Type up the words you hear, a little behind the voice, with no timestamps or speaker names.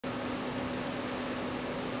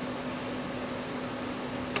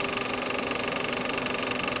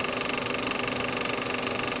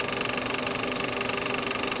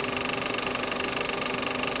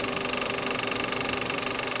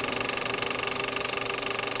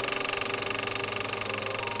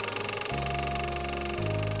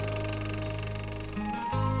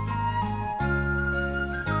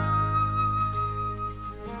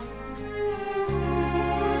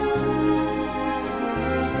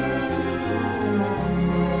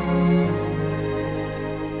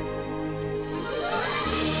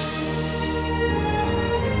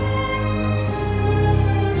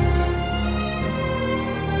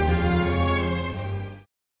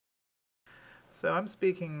So I'm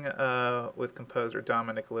speaking with composer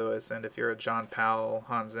Dominic Lewis, and if you're a John Powell,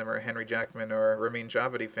 Hans Zimmer, Henry Jackman, or Ramin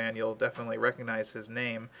Djawadi fan, you'll definitely recognize his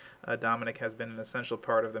name. Dominic has been an essential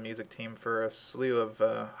part of the music team for a slew of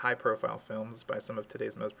high-profile films by some of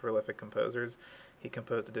today's most prolific composers. He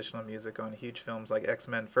composed additional music on huge films like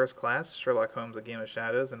X-Men First Class, Sherlock Holmes: A Game of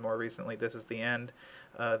Shadows, and more recently, This Is the End.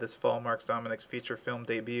 This fall marks Dominic's feature film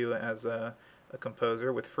debut as a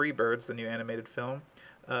composer with Freebirds, the new animated film.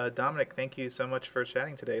 Dominic, thank you so much for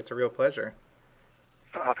chatting today. It's a real pleasure.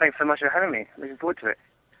 Oh, thanks so much for having me. Looking forward to it.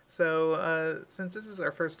 So, since this is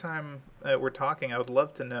our first time we're talking, I would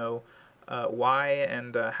love to know why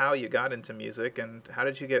and how you got into music, and how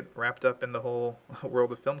did you get wrapped up in the whole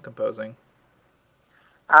world of film composing?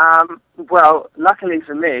 Well, luckily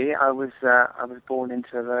for me, I was born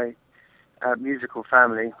into a very musical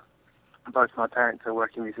family. Both my parents are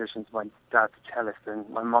working musicians. My dad's a cellist and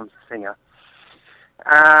my mum's a singer.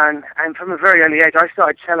 And from a very early age, I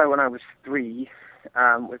started cello when I was 3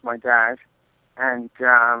 with my dad, and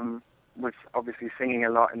was obviously singing a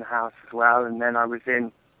lot in the house as well. And then I was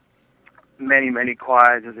in many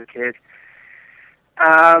choirs as a kid.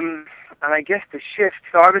 And I guess the shift,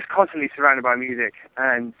 so I was constantly surrounded by music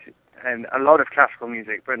and a lot of classical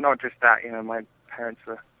music, but not just that. You know, my parents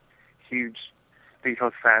were huge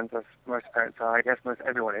Beatles fans, as most parents are. I guess most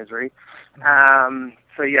everyone is, really.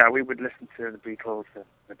 So yeah, we would listen to the Beatles and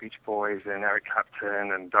the Beach Boys and Eric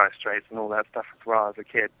Clapton and Dire Straits and all that stuff as well as a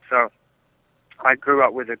kid. So I grew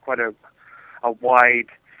up with quite a wide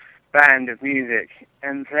band of music.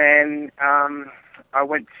 And then I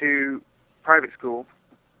went to private school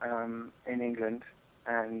in England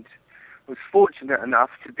and was fortunate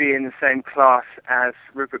enough to be in the same class as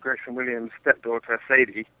Rupert Gregson-Williams' stepdaughter,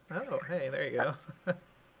 Sadie. Oh, hey, there you go.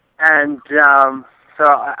 And so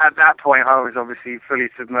at that point, I was obviously fully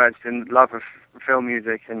submerged in love of film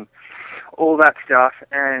music and all that stuff.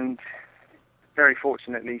 And very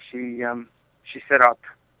fortunately, she set up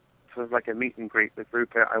sort of like a meet and greet with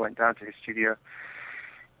Rupert. I went down to his studio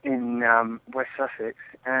in West Sussex,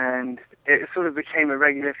 and it sort of became a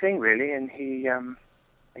regular thing, really. And he,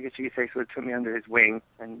 I guess you could say, sort of took me under his wing,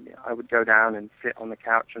 and I would go down and sit on the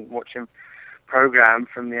couch and watch him program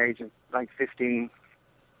from the age of like 15.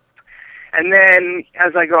 And then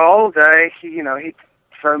as I got older, he'd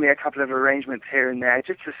throw me a couple of arrangements here and there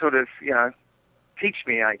just to sort of, teach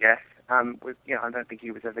me, I guess. I don't think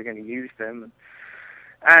he was ever going to use them.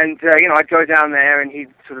 And I'd go down there and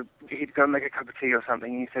he'd go make a cup of tea or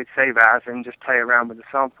something, and he'd say, save as, and just play around with the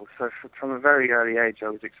samples. So from a very early age, I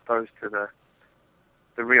was exposed to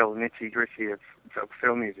the real nitty-gritty of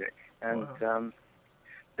film music. And Wow.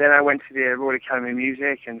 then I went to the Royal Academy of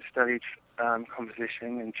Music and studied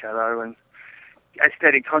composition and cello, and I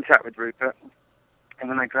stayed in contact with Rupert. And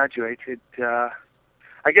when I graduated,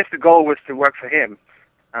 I guess the goal was to work for him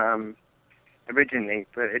originally,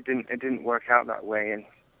 but it didn't work out that way. And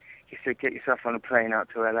he said, get yourself on a plane out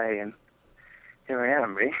to LA, and here I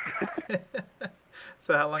am, really.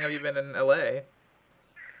 So how long have you been in LA?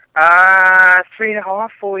 3.5,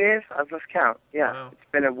 4 years. I've lost count. Yeah, Wow.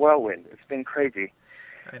 it's been a whirlwind. It's been crazy.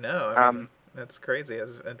 I know. I mean, Um, that's crazy.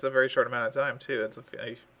 It's a very short amount of time too.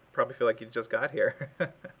 You probably feel like you just got here.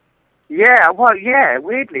 yeah, well, yeah.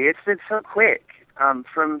 Weirdly, it's been so quick.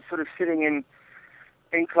 From sort of sitting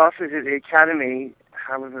in classes at the academy,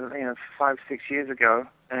 however, 5, 6 years ago,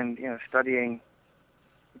 and studying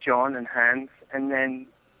John and Hans, and then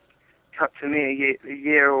cut to me a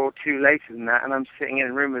year or two later than that, and I'm sitting in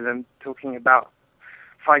a room with them talking about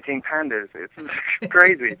fighting pandas. It's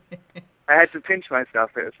crazy. I had to pinch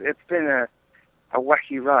myself. It's been a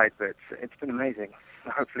wacky ride, but it's been amazing.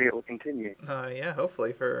 Hopefully, it will continue. Yeah,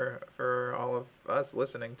 hopefully for all of us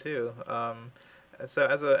listening too. So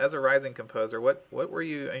as a rising composer, what were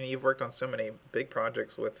you? I mean, you've worked on so many big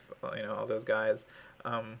projects with all those guys.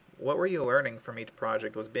 What were you learning from each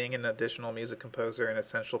project? Was being an additional music composer an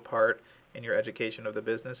essential part in your education of the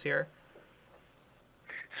business here?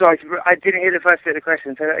 So I didn't hear the first bit of the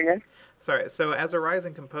question. Say that again. Sorry. So as a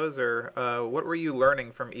rising composer, what were you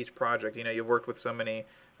learning from each project? You've worked with so many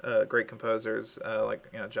great composers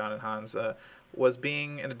like John and Hans. Was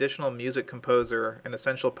being an additional music composer an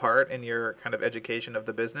essential part in your kind of education of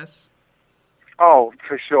the business? Oh,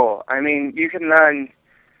 for sure. I mean, you can learn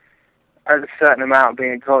at a certain amount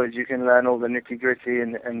being in college. You can learn all the nitty gritty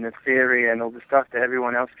and the theory and all the stuff that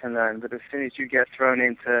everyone else can learn. But as soon as you get thrown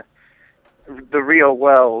into the real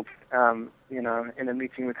world, in a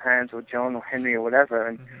meeting with Hans or John or Henry or whatever,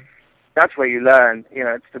 and that's where you learn.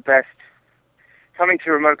 It's the best. Coming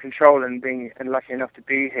to remote control and being lucky enough to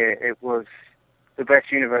be here, it was the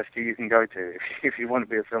best university you can go to if you want to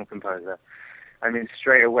be a film composer. I mean,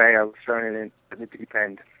 straight away I was thrown in at the deep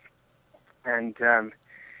end. And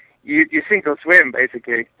you sink or swim,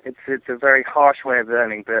 basically. It's a very harsh way of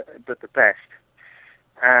learning, but the best.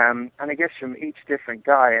 And I guess from each different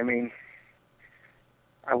guy, I mean,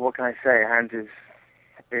 what can I say? Hans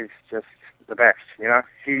is just the best, you know.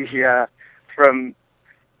 He from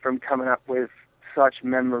coming up with such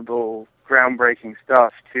memorable, groundbreaking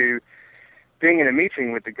stuff to being in a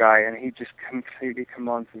meeting with the guy and he just completely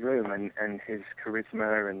commands the room, and his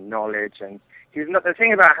charisma and knowledge. And he's not, the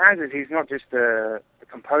thing about Hans is he's not just a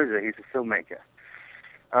composer, he's a filmmaker,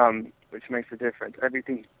 which makes a difference.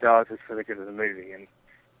 Everything he does is for the good of the movie, and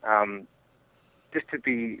just to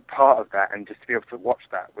be part of that and just to be able to watch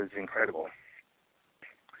that was incredible.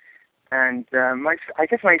 And I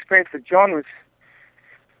guess my experience with John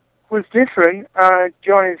was different.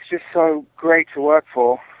 John is just so great to work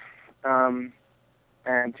for. And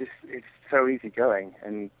just, it's so easygoing,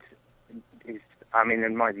 and I mean,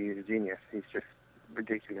 in my view, he's a genius. He's just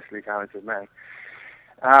ridiculously talented man.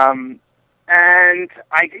 And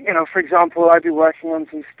for example, I'd be working on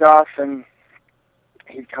some stuff, and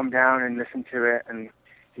he'd come down and listen to it, and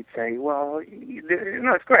he'd say, "Well,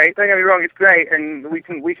 it's great. Don't get me wrong, it's great, and we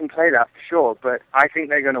can play that for sure. But I think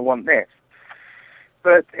they're going to want this."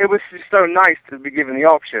 But it was just so nice to be given the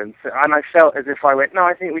options, and I felt as if I went, "No,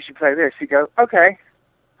 I think we should play this." He'd go, "Okay."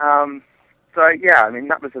 So yeah, I mean,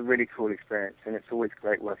 that was a really cool experience, and it's always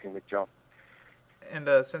great working with John. And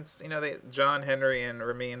since John, Henry, and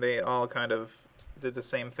Ramin, they all kind of did the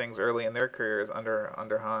same things early in their careers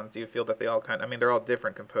under Hans. Do you feel that they all they're all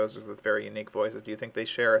different composers with very unique voices. Do you think they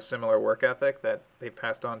share a similar work ethic that they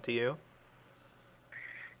passed on to you?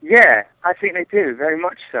 Yeah, I think they do, very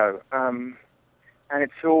much so. And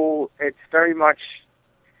it's very much,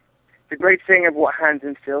 the great thing of what Hans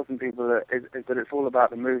instills in people is that it's all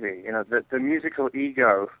about the movie. You know, the musical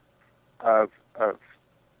ego that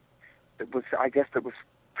was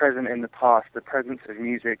present in the past, the presence of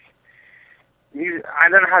music. I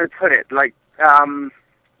don't know how to put it, like,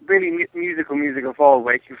 really music evolved,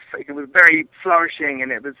 where it was very flourishing,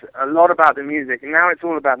 and it was a lot about the music, and now it's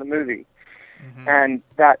all about the movie. Mm-hmm. And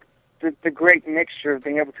that, the great mixture of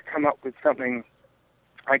being able to come up with something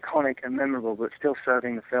iconic and memorable, but still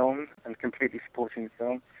serving the film and completely supporting the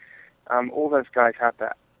film. All those guys have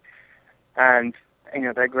that, and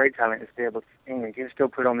their great talent is to be able to, you can still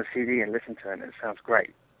put on the CD and listen to it, and it sounds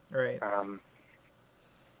great. Right.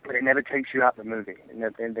 But it never takes you out the movie.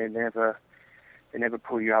 They never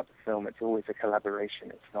pull you out the film. It's always a collaboration.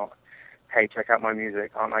 It's not, "Hey, check out my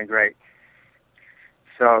music. Aren't I great?"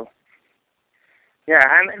 So. Yeah,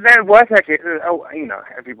 and their work ethic,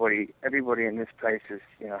 everybody in this place is,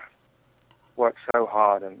 works so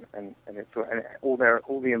hard, and all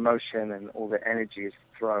the emotion and all the energy is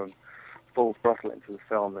thrown full throttle into the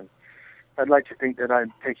film, and I'd like to think that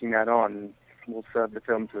I'm taking that on and will serve the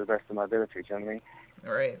film to the best of my ability, do you know what I mean?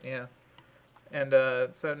 Right, yeah. And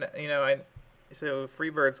so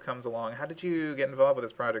Freebirds comes along. How did you get involved with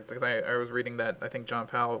this project? Because I was reading that I think John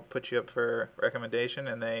Powell put you up for recommendation,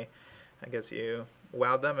 and I guess you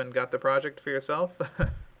wowed them and got the project for yourself?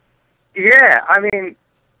 Yeah, I mean,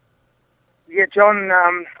 John,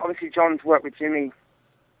 obviously John's worked with Jimmy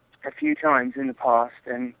a few times in the past,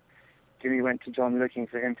 and Jimmy went to John looking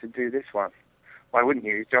for him to do this one. Why wouldn't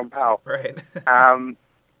you? He's John Powell. Right.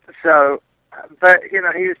 But,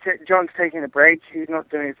 John's taking a break. He's not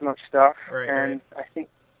doing as much stuff. Right, and right.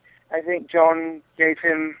 I think John gave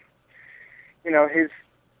him, his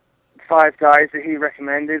 5 guys that he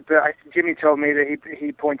recommended, but Jimmy told me that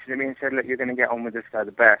he pointed at me and said, "Look, you're going to get on with this guy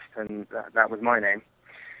the best," and that was my name.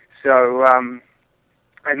 So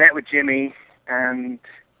I met with Jimmy, and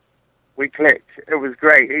we clicked. It was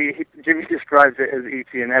great. Jimmy describes it as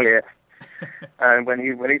E.T. and Elliot, and when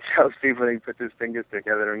he tells people, he puts his fingers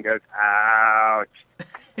together and goes, "Ouch."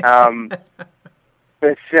 But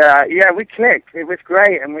we clicked. It was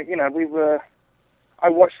great, and I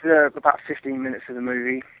watched about 15 minutes of the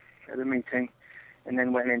movie at the meeting, and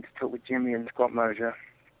then went in to talk with Jimmy and Scott Mosier.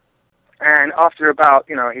 And after about,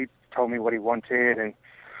 he told me what he wanted and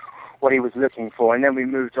what he was looking for, and then we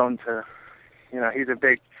moved on to, he's a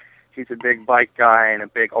big bike guy and a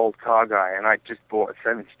big old car guy, and I just bought a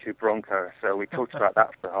 72 Bronco, so we talked about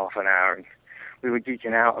that for half an hour, and we were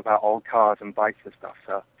geeking out about old cars and bikes and stuff,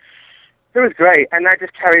 so it was great, and that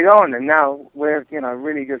just carried on, and now we're,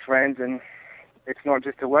 really good friends, and it's not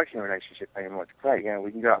just a working relationship anymore. It's great.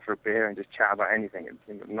 We can go out for a beer and just chat about anything,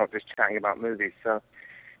 not just chatting about movies. So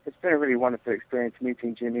it's been a really wonderful experience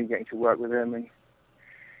meeting Jimmy, getting to work with him, and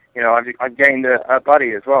I've gained a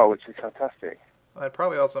buddy as well, which is fantastic. Well, that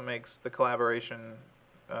probably also makes the collaboration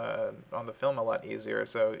on the film a lot easier.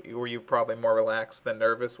 So were you probably more relaxed than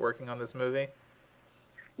nervous working on this movie?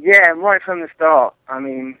 Yeah, right from the start. I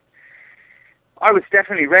mean, I was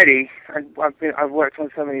definitely ready. I've worked on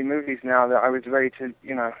so many movies now that I was ready to,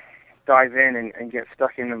 dive in and get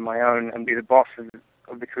stuck in on my own and be the boss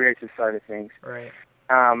of the creative side of things. Right.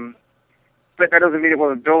 But that doesn't mean it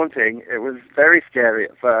wasn't daunting. It was very scary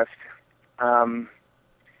at first. I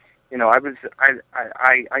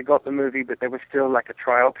got the movie, but there was still like a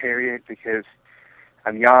trial period because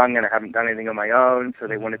I'm young and I haven't done anything on my own, so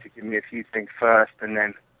they wanted to give me a few things first, and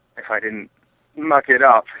then if I didn't muck it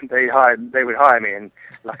up, they would hire me, and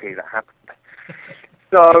luckily that happened.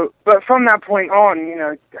 So, but from that point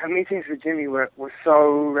on, our meetings with Jimmy were so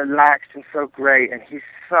relaxed and so great, and he's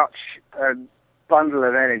such a bundle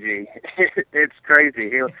of energy. It's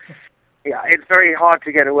crazy. It's very hard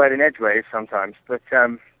to get a word in edgeways sometimes, but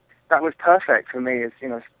that was perfect for me as,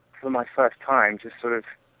 for my first time, just sort of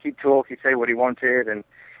he'd talk, he'd say what he wanted, and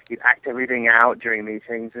he'd act everything out during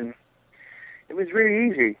meetings, and it was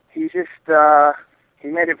really easy. He just, he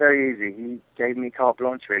made it very easy. He gave me carte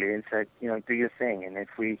blanche, really, and said, do your thing, and if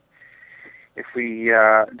we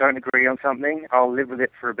don't agree on something, I'll live with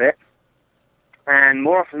it for a bit. And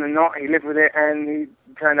more often than not, he lived with it, and he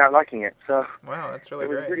turned out liking it. So wow, that's really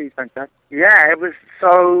great. It was great. really fantastic. Yeah, it was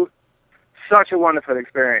such a wonderful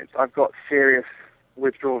experience. I've got serious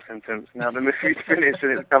withdrawal symptoms now. The movie's finished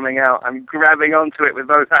and it's coming out. I'm grabbing onto it with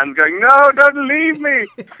both hands, going, "No, don't leave me!"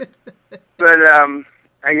 But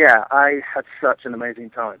yeah, I had such an amazing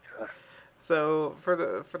time. So for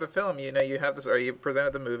the film, you have this, or you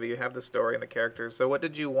presented the movie, you have the story and the characters. So what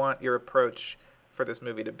did you want your approach for this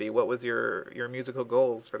movie to be? What was your musical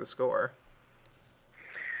goals for the score?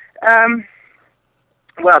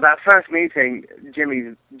 Well, that first meeting,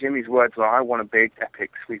 Jimmy's words were, "I want a big,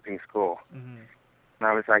 epic, sweeping score." Mm-hmm. And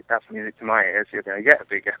I was like, "That's music to my ears. You're going to get a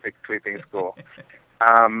big, epic, sweeping score."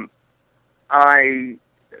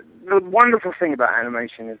 The wonderful thing about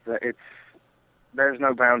animation is that there's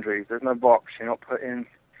no boundaries. There's no box. You're not put in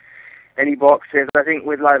any boxes. I think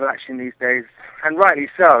with live action these days, and rightly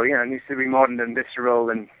so, it needs to be modern and visceral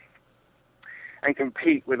and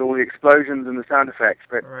compete with all the explosions and the sound effects.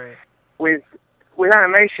 But right. with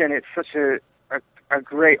animation, it's such a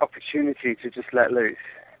great opportunity to just let loose.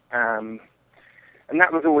 And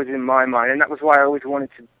that was always in my mind, and that was why I always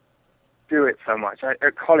wanted to do it so much.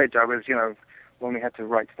 At college, I was, when we had to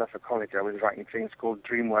write stuff at college, I was writing things called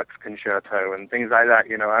DreamWorks Concerto and things like that.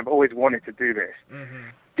 I've always wanted to do this. Mm-hmm.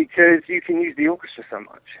 Because you can use the orchestra so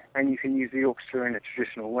much, and you can use the orchestra in a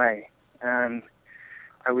traditional way. And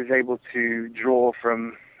I was able to draw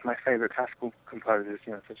from my favorite classical composers,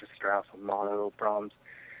 such as Strauss or Mahler or Brahms.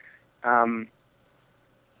 And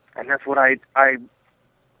that's what I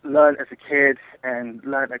learned as a kid and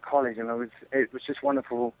learned at college, and it was just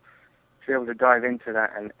wonderful to be able to dive into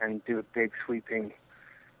that and do a big, sweeping,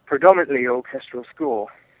 predominantly orchestral score.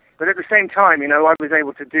 But at the same time, I was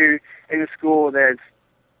able to do, in the score, there's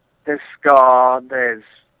ska, there's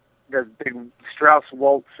big Strauss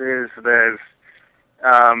waltzes, there's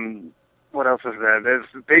what else is there? There's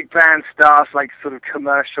big band stuff, like sort of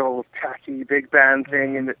commercial, tacky big band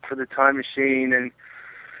thing for the Time Machine, and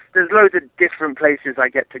there's loads of different places I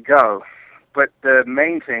get to go. But the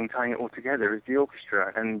main thing tying it all together is the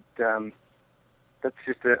orchestra, and that's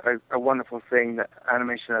just a wonderful thing that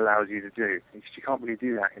animation allows you to do. You can't really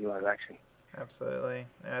do that in live action. Absolutely.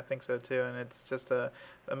 Yeah, I think so too. And it's just the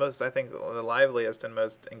liveliest and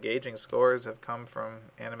most engaging scores have come from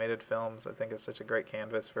animated films. I think it's such a great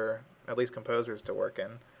canvas for at least composers to work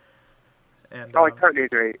in. And I totally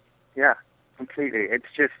agree. Yeah, completely. It's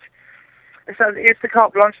the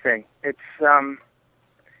carte blanche thing. It's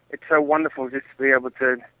so wonderful just to be able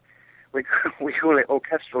to, we call it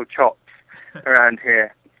orchestral chops around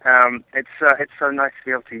here. It's so nice to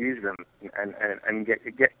be able to use them and get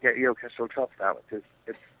the orchestral chops out.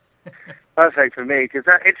 It's perfect for me because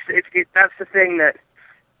that's the thing that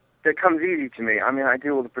comes easy to me. I mean, I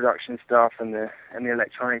do all the production stuff and the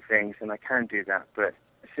electronic things, and I can do that. But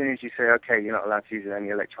as soon as you say, okay, you're not allowed to use any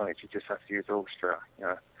electronics, you just have to use orchestra.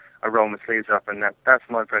 I roll my sleeves up, and that's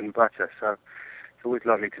my bread and butter. So it's always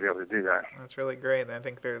lovely to be able to do that. That's really great. And I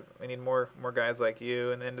think we need more guys like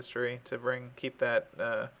you in the industry to keep that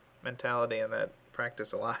mentality and that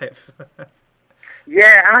practice alive.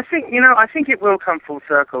 Yeah, and I think it will come full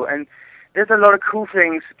circle. And there's a lot of cool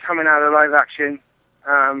things coming out of live action,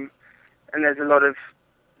 and there's a lot of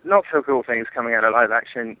not so cool things coming out of live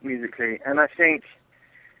action musically. And I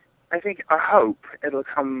hope it'll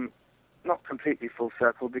come not completely full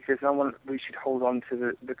circle, because we should hold on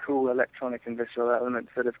to the cool electronic and visual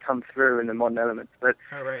elements that have come through in the modern elements. But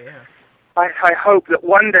oh, right, yeah. I hope that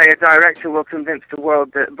one day a director will convince the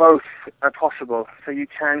world that both are possible. So you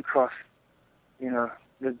can cross,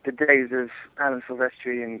 the days of Alan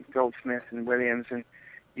Silvestri and Goldsmith and Williams, and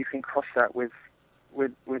you can cross that with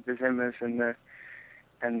the Zimmers and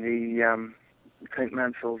the Clint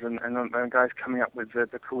Mansells and guys coming up with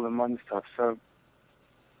the cool and modern stuff. So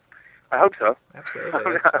I hope so. Absolutely.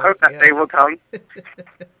 I hope that day will come.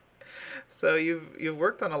 So you've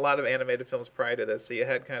worked on a lot of animated films prior to this, so you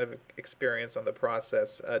had kind of experience on the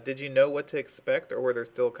process. Did you know what to expect, or were there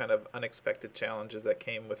still kind of unexpected challenges that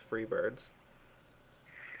came with Freebirds?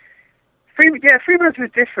 Freebirds was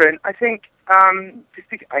different. I think,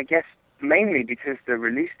 I guess mainly because the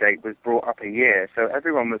release date was brought up a year, so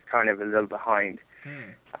everyone was kind of a little behind.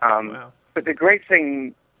 Wow. But the great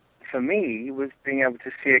thing for me was being able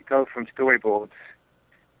to see it go from storyboards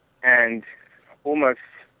and almost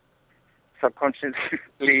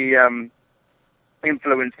subconsciously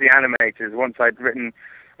influence the animators. Once I'd written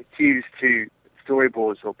cues to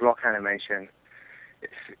storyboards or block animation,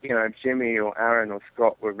 if Jimmy or Aaron or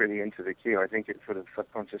Scott were really into the cue, I think it sort of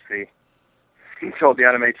subconsciously told the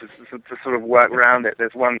animators to sort of work around it.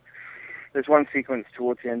 There's one sequence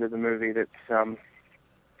towards the end of the movie that's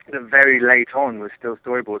that very late on was still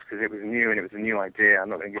storyboards because it was new and it was a new idea. I'm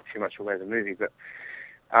not going to give too much away of the movie, but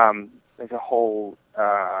there's a whole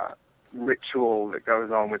ritual that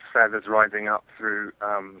goes on with feathers rising up through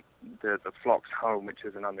the flock's home, which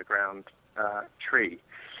is an underground tree.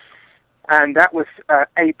 And that was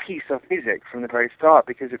a piece of music from the very start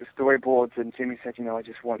because it was storyboards, and Jimmy said, I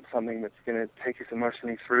just want something that's going to take us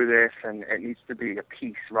emotionally through this, and it needs to be a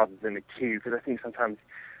piece rather than a cue, because I think sometimes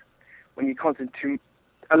when you concentrate,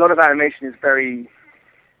 a lot of animation is very,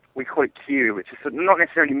 we call it cue, which is sort of not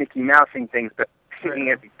necessarily Mickey Mousing things, but hitting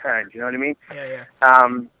every turn, do you know what I mean? Yeah.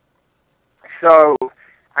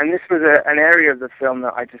 And this was an area of the film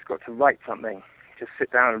that I just got to write something. Just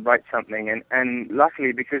sit down and write something, and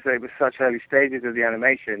luckily, because it was such early stages of the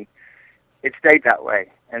animation, it stayed that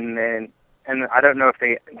way. And I don't know if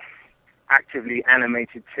they actively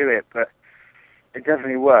animated to it, but it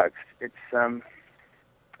definitely works. It's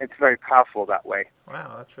very powerful that way.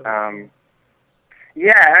 Wow, that's really cool.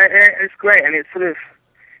 Yeah, it's great, and it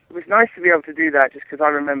was nice to be able to do that, just because I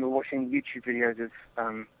remember watching YouTube videos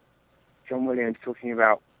of John Williams talking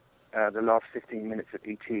about the last 15 minutes of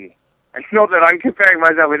E.T. And not that I'm comparing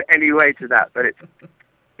myself in any way to that, but it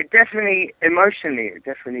definitely, emotionally, it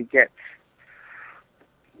definitely gets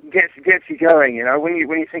you going, when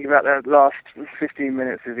you think about the last 15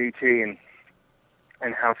 minutes of E.T.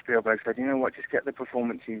 and how Spielberg said, just get the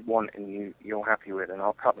performance you want and you're happy with, and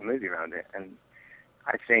I'll cut the movie around it. And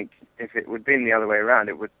I think if it would have been the other way around,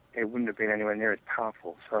 it wouldn't have been anywhere near as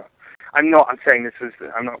powerful. So I'm not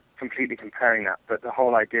completely comparing that, but the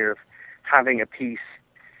whole idea of having a piece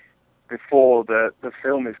before the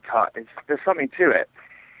film is cut, there's something to it.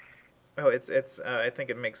 Oh, it's I think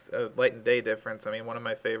it makes a light and day difference. I mean, one of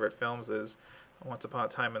my favorite films is Once Upon a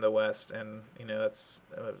Time in the West, and it's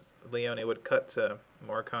Leone would cut to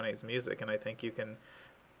Morricone's music, and I think you can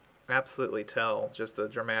absolutely tell just the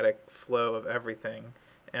dramatic flow of everything.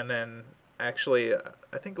 And then actually,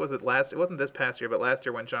 I think it wasn't this past year, but last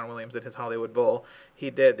year when John Williams did his Hollywood Bowl,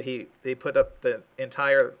 he put up the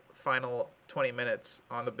entire final 20 minutes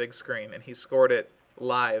on the big screen, and he scored it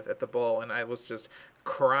live at the bowl, and I was just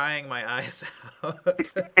crying my eyes out.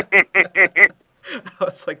 I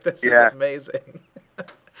was like, this is amazing.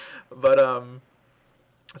 But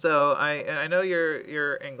so I know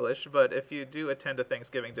you're English, but if you do attend a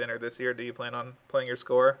Thanksgiving dinner this year, do you plan on playing your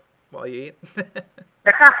score while you eat?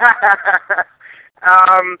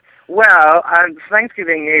 Well,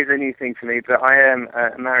 Thanksgiving is a new thing for me, but I am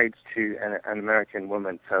married to an American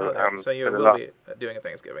woman, so so you will be doing a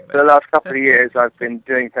Thanksgiving then. For the last couple of years, I've been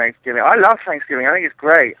doing Thanksgiving. I love Thanksgiving. I think it's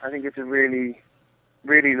great. I think it's a really,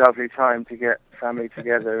 really lovely time to get family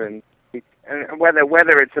together, and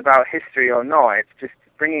whether it's about history or not, it's just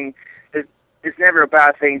bringing. It's never a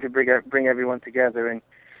bad thing to bring everyone together and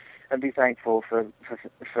be thankful for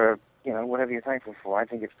whatever you're thankful for. I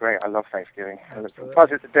think it's great. I love Thanksgiving. Plus,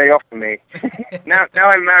 it's a day off for me. Now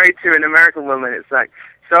I'm married to an American woman. It's like,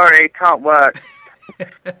 sorry, can't work.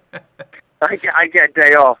 I get a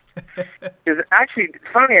day off. Because actually,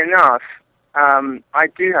 funnily enough, I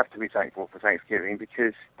do have to be thankful for Thanksgiving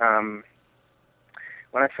because when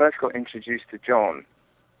I first got introduced to John,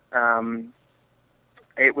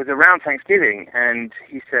 it was around Thanksgiving, and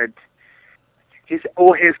he said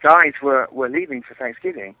all his guys were leaving for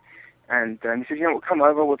Thanksgiving. And he said, we'll come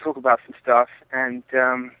over, we'll talk about some stuff. And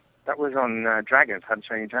that was on Dragons, How to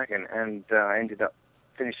Train Your Dragon. And I ended up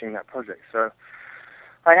finishing that project. So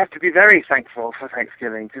I have to be very thankful for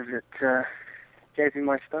Thanksgiving because it gave me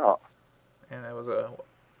my start. And it was a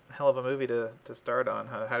hell of a movie to start on,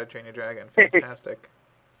 How to Train Your Dragon. Fantastic.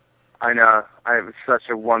 I know. It was such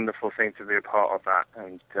a wonderful thing to be a part of that,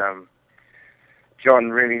 and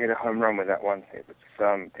John really hit a home run with that one.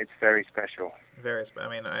 It's very special. Very. I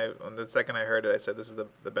mean, the second I heard it, I said this is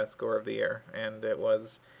the best score of the year, and it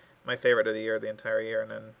was my favorite of the year, the entire year.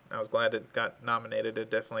 And then I was glad it got nominated.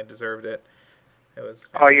 It definitely deserved it. It was.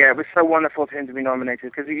 Fantastic. Oh yeah, it was so wonderful for him to be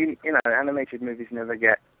nominated because you know animated movies never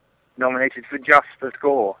get nominated for just the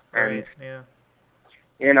score. And, right. Yeah.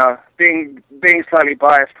 You know, being slightly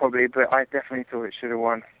biased probably, but I definitely thought it should have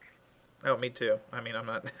won. Oh, me too. I mean, I'm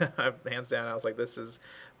not. Hands down, I was like, this is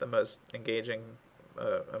the most engaging,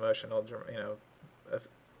 emotional,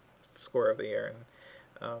 score of the year.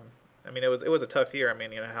 And I mean, it was a tough year. I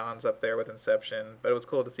mean, Hans up there with Inception, but it was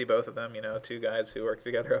cool to see both of them. Two guys who worked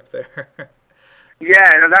together up there. Yeah,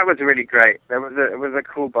 no, that was really great. It was a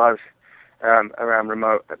cool buzz around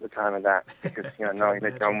Remote at the time of that because knowing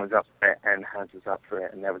that John was up for it and Hans was up for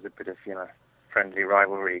it, and there was a bit of friendly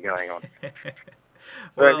rivalry going on.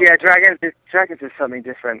 Well, but yeah, Dragons is something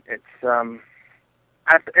different. It's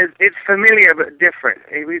familiar but different.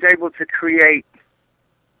 He was able to create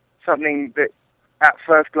something that at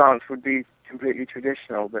first glance would be completely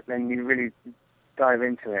traditional, but then you really dive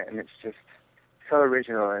into it and it's just so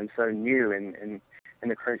original and so new in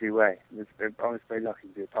a crazy way. I was very lucky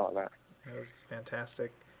to be a part of that. It was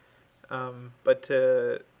fantastic. But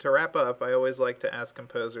to wrap up, I always like to ask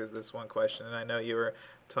composers this one question, and I know you were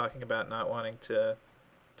talking about not wanting to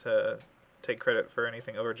take credit for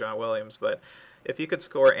anything over John Williams, but if you could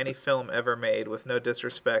score any film ever made with no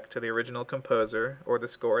disrespect to the original composer or the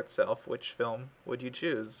score itself, which film would you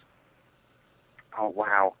choose? Oh,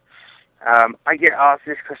 wow. I get asked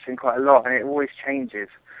this question quite a lot, and it always changes.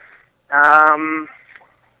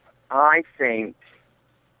 I think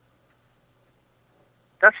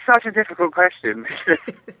that's such a difficult question.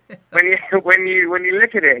 when you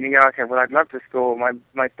look at it and you go, okay, well, I'd love to score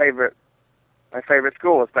my favorite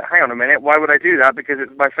scores, but hang on a minute, why would I do that? Because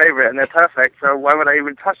it's my favorite and they're perfect, so why would I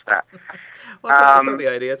even touch that? Well, that's not the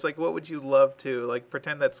idea. It's like, what would you love to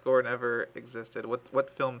pretend that score never existed? What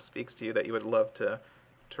film speaks to you that you would love to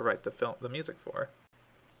write the music for?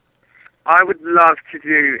 I would love to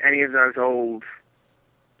do any of those old.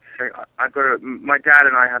 My dad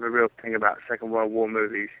and I have a real thing about Second World War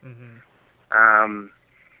movies, and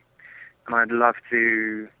I'd love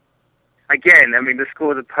to. Again, I mean, the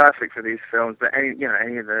scores are perfect for these films, but any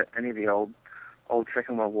of the old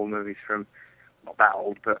Second World War movies from, not that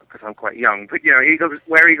old, but because I'm quite young, but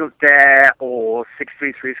Where Eagles Dare or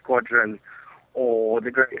 633 Squadron or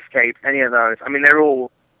The Great Escape, any of those. I mean, they're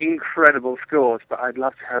all incredible scores, but I'd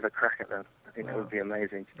love to have a crack at them. I think that would be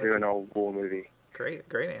amazing to do an old war movie.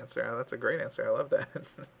 Great answer. That's a great answer. I love that.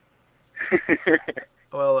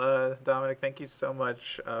 Well, Dominic, thank you so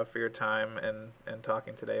much for your time and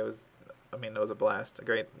talking today. It was a blast.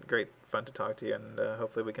 Great fun to talk to you, and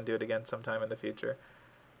hopefully we can do it again sometime in the future.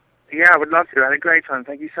 Yeah, I would love to. I had a great time.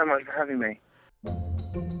 Thank you so much for having me.